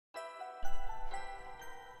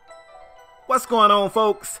What's going on,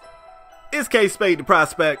 folks? It's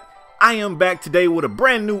KspadeTheProspect. I am back today with a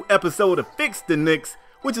brand new episode of Fix the Knicks,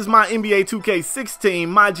 which is my NBA 2K16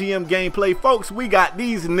 MyGM gameplay. Folks, we got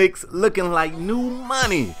these Knicks looking like new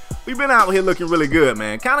money. We've been out here looking really good,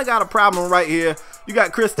 man. Kind of got a problem right here. You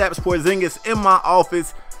got KspadeTheProspect in my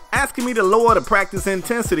office asking me to lower the practice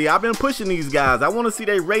intensity. I've been pushing these guys. I want to see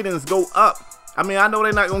their ratings go up. I mean, I know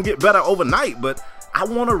they're not going to get better overnight, but I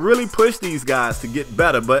want to really push these guys to get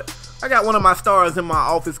better. But I got one of my stars in my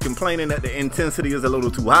office complaining that the intensity is a little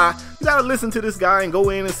too high. You got to listen to this guy and go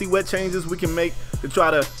in and see what changes we can make to try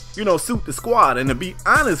to, suit the squad. And to be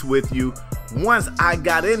honest with you, once I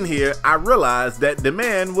got in here, I realized that the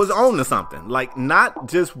man was on to something. Like, not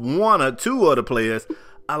just one or two of the players,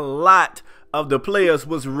 a lot of the players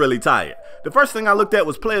was really tired. The first thing I looked at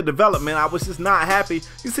was player development. I was just not happy.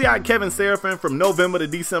 You see how Kevin Seraphin from November to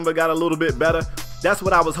December got a little bit better? That's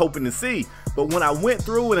what I was hoping to see. But when I went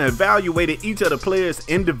through and evaluated each of the players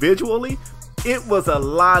individually, it was a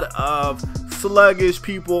lot of sluggish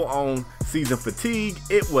people on season fatigue.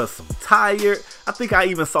 It was some tired. I think I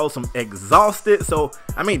even saw some exhausted. So,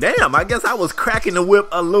 I mean, damn, I guess I was cracking the whip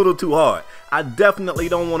a little too hard. I definitely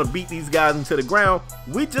don't want to beat these guys into the ground.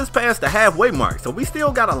 We just passed the halfway mark, so we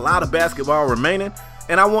still got a lot of basketball remaining,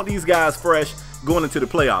 and I want these guys fresh going into the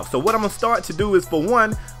playoffs. So what I'm going to start to do is, for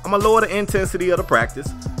one, I'm going to lower the intensity of the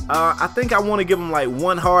practice. I think I want to give them like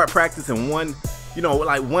one hard practice and one,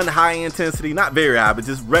 like one high intensity, not very high, but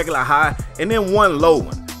just regular high, and then one low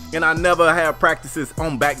one. And I never have practices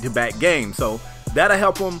on back-to-back games, so that'll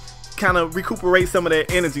help them kind of recuperate some of their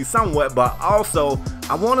energy somewhat. But also,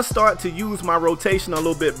 I want to start to use my rotation a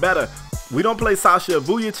little bit better. We don't play Sasha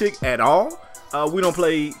Vujacic at all. We don't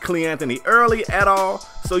play Clee Anthony early at all.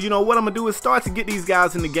 So what I'm gonna do is start to get these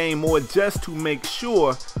guys in the game more, just to make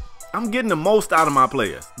sure I'm getting the most out of my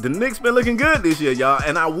players. The Knicks been looking good this year, y'all,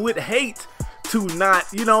 and I would hate to not,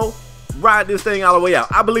 ride this thing all the way out.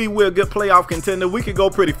 I believe we're a good playoff contender. We could go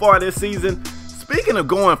pretty far this season. Speaking of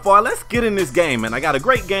going far, let's get in this game, man. I got a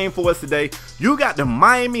great game for us today. You got the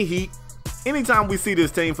Miami Heat. Anytime we see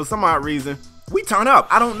this team, for some odd reason, we turn up.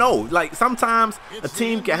 I don't know. Like, sometimes a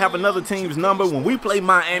team can have another team's number. When we play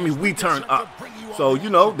Miami, we turn up. So,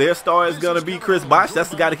 their star is going to be Chris Bosh. That's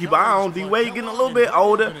the guy to keep an eye on. D-Wade getting a little bit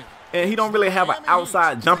older, and he don't really have an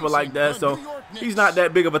outside jumper like that, so he's not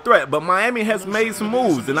that big of a threat. But Miami has made some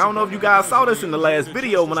moves, and I don't know if you guys saw this in the last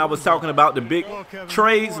video when I was talking about the big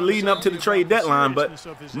trades leading up to the trade deadline, but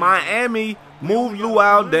Miami moved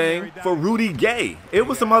Luol Deng for Rudy Gay. It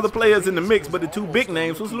was some other players in the mix, but the two big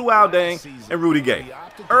names was Luol Deng and Rudy Gay.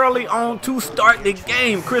 Early on to start the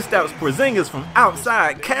game, KspadeTheProspect from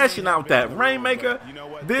outside cashing out that rainmaker.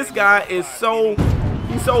 This guy is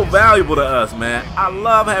he's so valuable to us, man. I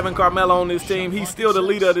love having Carmelo on this team. He's still the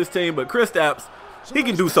leader of this team, but KspadeTheProspect, he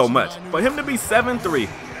can do so much. For him to be 7'3"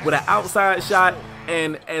 with an outside shot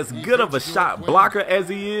and as good of a shot blocker as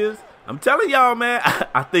he is, I'm telling y'all, man,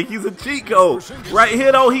 I think he's a cheat code. Right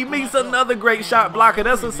here, though, he meets another great shot blocker.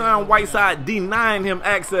 That's Hassan Whiteside denying him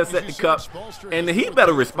access at the cup. And he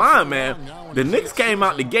better respond, man. The Knicks came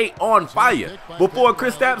out the gate on fire. Before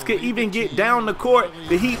KspadeTheProspect could even get down the court,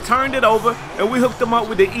 the Heat turned it over, and we hooked him up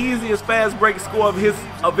with the easiest fast break score of his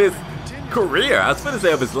career. I was going to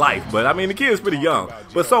say of his life, but I mean, the kid's pretty young.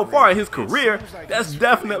 But so far in his career, that's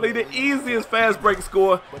definitely the easiest fast break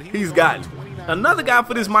score he's gotten. Another guy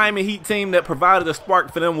for this Miami Heat team that provided a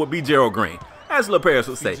spark for them would be Gerald Green. As Lil Paris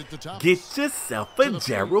would say, get yourself a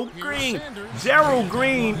Gerald Green. Gerald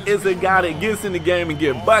Green is a guy that gets in the game and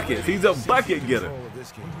get buckets. He's a bucket getter.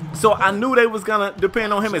 So I knew they was going to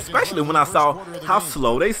depend on him, especially when I saw how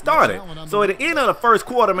slow they started. So at the end of the first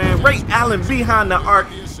quarter, man, Ray Allen behind the arc,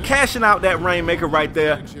 cashing out that rainmaker right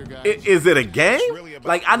there. Is it a game?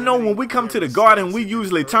 Like, I know when we come to the Garden, we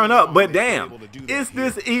usually turn up, but damn, is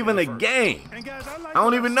this even a game? I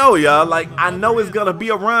don't even know, y'all. Like, I know it's going to be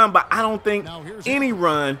a run, but I don't think any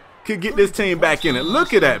run could get this team back in it.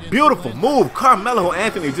 Look at that beautiful move. Carmelo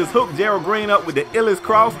Anthony just hooked Gerald Green up with the illest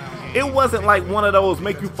cross. It wasn't like one of those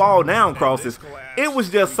make you fall down crosses. It was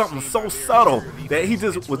just something so subtle that he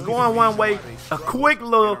just was going one way, a quick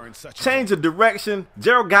little change of direction.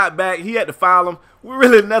 Gerald got back. He had to foul him.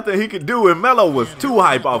 Really nothing he could do, and Melo was too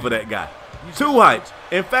hype off of that guy. Too hype.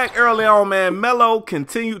 In fact, early on, man, Melo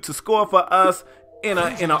continued to score for us in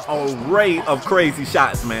an array of crazy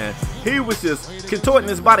shots, man. He was just contorting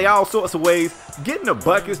his body all sorts of ways, getting the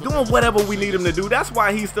buckets, doing whatever we need him to do. That's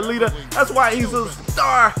why he's the leader. That's why he's a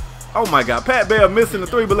star. Oh my God, Pat Bear missing the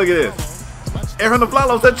three, but look at this. Aaron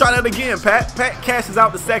Aflalos, let's try that again, Pat. Pat cashes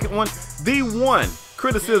out the second one. The one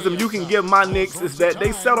criticism you can give my Knicks is that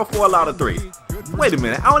they settle for a lot of threes. Wait a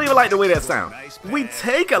minute, I don't even like the way that sounds. We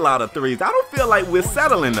take a lot of threes. I don't feel like we're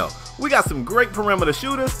settling though. We got some great perimeter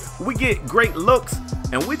shooters. We get great looks,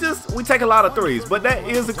 and we take a lot of threes. But that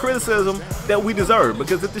is a criticism that we deserve,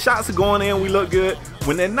 because if the shots are going in, we look good.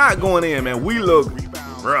 When they're not going in, man, we look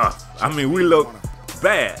rough. I mean, we look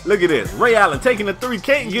bad. Look at this. Ray Allen taking the three,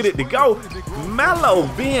 can't get it to go. Melo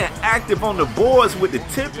being active on the boards with the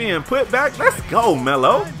tip in put back. Let's go,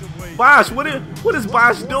 Melo. Bosh, what is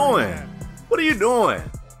Bosh doing? What are you doing?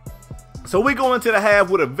 So we go into the half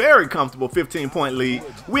with a very comfortable 15-point lead.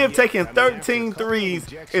 We have taken 13 threes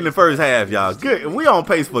in the first half, y'all. Good. And we on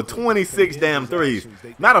pace for 26 damn threes.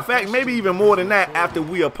 Matter of fact, maybe even more than that after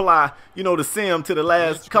we apply, you know, the sim to the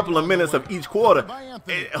last couple of minutes of each quarter.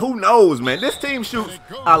 Who knows, man? This team shoots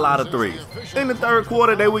a lot of threes. In the third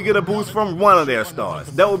quarter, they would get a boost from one of their stars.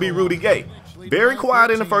 That would be Rudy Gay. Very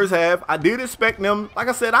quiet in the first half. I did expect them. Like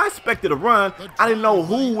I said, I expected a run. I didn't know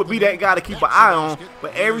who would be that guy to keep an eye on.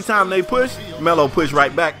 But every time they push, Melo pushed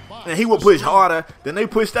right back. And he would push harder than they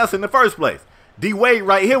pushed us in the first place. D-Wade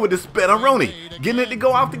right here with the spin on Rooney. Getting it to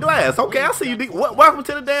go off the glass. Okay, I see you, D. Welcome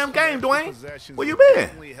to the damn game, Dwayne. Where you been?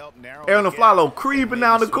 Aaron Aflalo creeping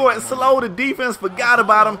down the court. Slow. The defense forgot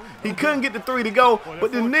about him. He couldn't get the three to go.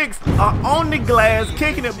 But the Knicks are on the glass,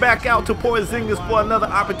 kicking it back out to Porzingis for another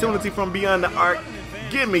opportunity from beyond the arc.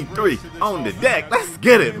 Give me three on the deck. Let's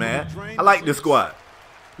get it, man. I like this squad.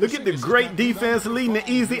 Look at the great defense leading the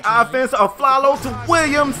easy offense. Aflalo to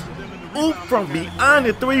Williams. Oop from beyond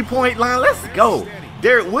the three-point line. Let's go.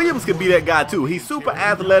 Derek Williams could be that guy too. He's super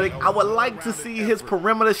athletic. I would like to see his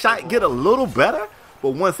perimeter shot get a little better. But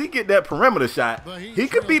once he get that perimeter shot, he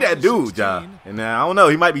could be that dude, y'all. And I don't know,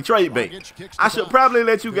 he might be trade bait. I should probably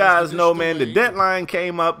let you guys know, man, the deadline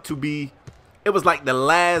came up to be, it was like the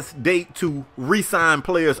last date to re-sign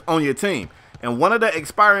players on your team. And one of the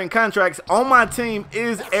expiring contracts on my team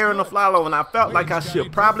is Aaron Aflalo, and I felt like I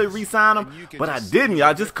should probably re-sign him, but I didn't,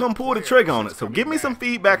 y'all. Just couldn't pull the trigger on it. So give me some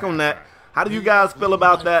feedback on that. How do you guys feel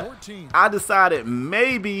about that? I decided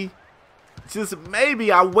maybe, just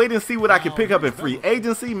maybe, I'll wait and see what I can pick up in free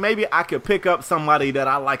agency. Maybe I could pick up somebody that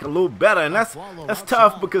I like a little better, and that's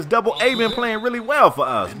tough because Double A been playing really well for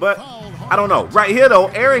us. But I don't know. Right here, though,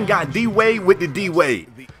 Aaron got D-Wade with the D-Wade.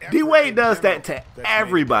 D-Wade does that to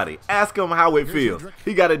everybody. Ask him how it feels.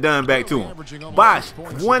 He got it done back to him. Bosh,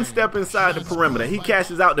 one step inside the perimeter. He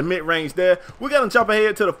cashes out the mid-range there. We're going to jump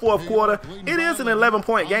ahead to the fourth quarter. It is an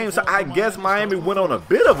 11-point game, so I guess Miami went on a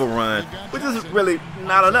bit of a run, which is really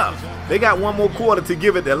not enough. They got one more quarter to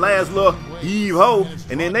give it their last little heave-ho,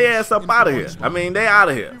 and then they ass up out of here. I mean, they out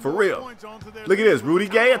of here, for real. Look at this. Rudy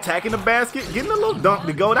Gay attacking the basket, getting a little dunk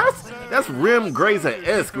to go. That's rim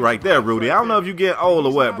Grazer-esque right there, Rudy. I don't know if you get old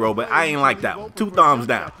or what, bro, but I ain't like that one. 2 thumbs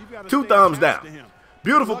down. 2 thumbs down.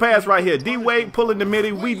 Beautiful pass right here. D-Wade pulling the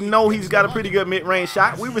midi. We know he's got a pretty good mid-range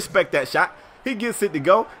shot. We respect that shot. He gets it to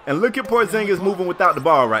go. And look at Porzingis moving without the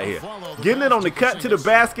ball right here. Getting it on the cut to the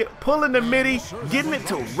basket, pulling the midi, getting it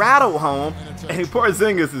to rattle home. And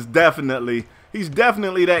Porzingis is definitely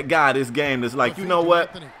that guy this game that's like, you know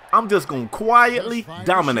what? I'm just going to quietly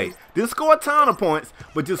dominate. Didn't score a ton of points,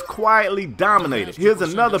 but just quietly dominate it. Here's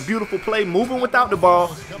another beautiful play, moving without the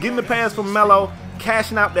ball, getting the pass from Melo,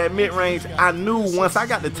 cashing out that mid-range. I knew once I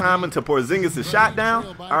got the timing to Porzingis' shot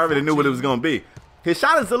down, I already knew what it was going to be. His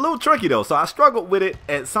shot is a little tricky, though, so I struggled with it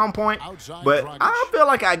at some point, but I feel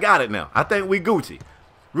like I got it now. I think we Gucci.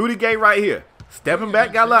 Rudy Gay right here. Stepping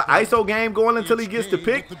back, got a little ISO game going until he gets the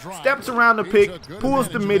pick, steps around the pick, pulls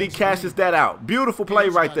the midi, cashes that out. Beautiful play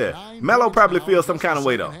right there. Melo probably feels some kind of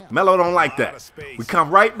way, though. Melo don't like that. We come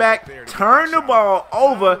right back, turn the ball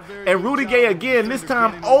over, and Rudy Gay again, this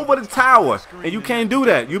time over the tower. And you can't do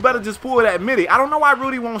that. You better just pull that midi. I don't know why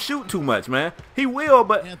Rudy won't shoot too much, man. He will,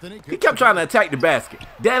 but he kept trying to attack the basket.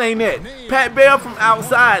 That ain't it. Pat Bev from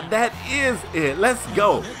outside, that is it. Let's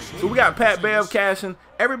go. So we got Pat Bev cashing.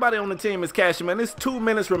 Everybody on the team is cashing, man. There's 2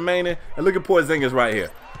 minutes remaining, and look at Porzingis right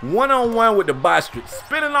here. One-on-one with the Bosh,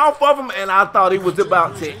 spinning off of him, and I thought he was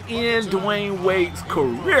about to end Dwayne Wade's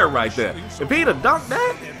career right there. If he'd have dunked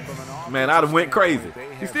that, man, I'd have went crazy.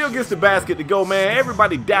 He still gets the basket to go, man.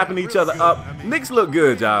 Everybody dapping each other up. Knicks look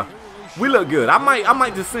good, y'all. We look good. I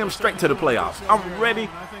might just send him straight to the playoffs. I'm ready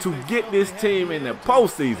to get this team in the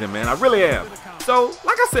postseason, man. I really am. So,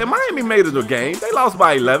 like I said, Miami made it a game. They lost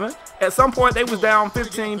by 11. At some point, they was down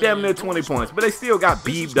 15, damn near 20 points. But they still got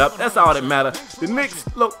beefed up. That's all that matters. The Knicks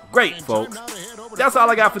look great, folks. that's all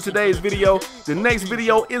I got for today's video. The next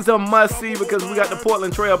video is a must-see because we got the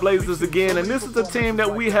Portland Trail Blazers again, and this is a team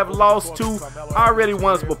that we have lost to already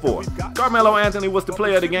once before. Carmelo Anthony was the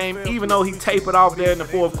player of the game, even though he tapered off there in the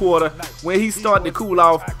fourth quarter. When he started to cool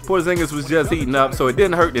off, Porzingis was just heating up, so it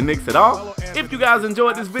didn't hurt the Knicks at all. If you guys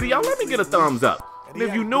enjoyed this video, let me get a thumbs up. And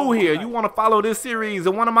if you're new here, you want to follow this series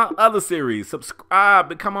or one of my other series, subscribe,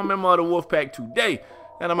 become a member of the Wolfpack today.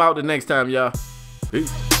 And I'm out the next time, y'all.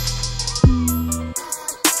 Peace.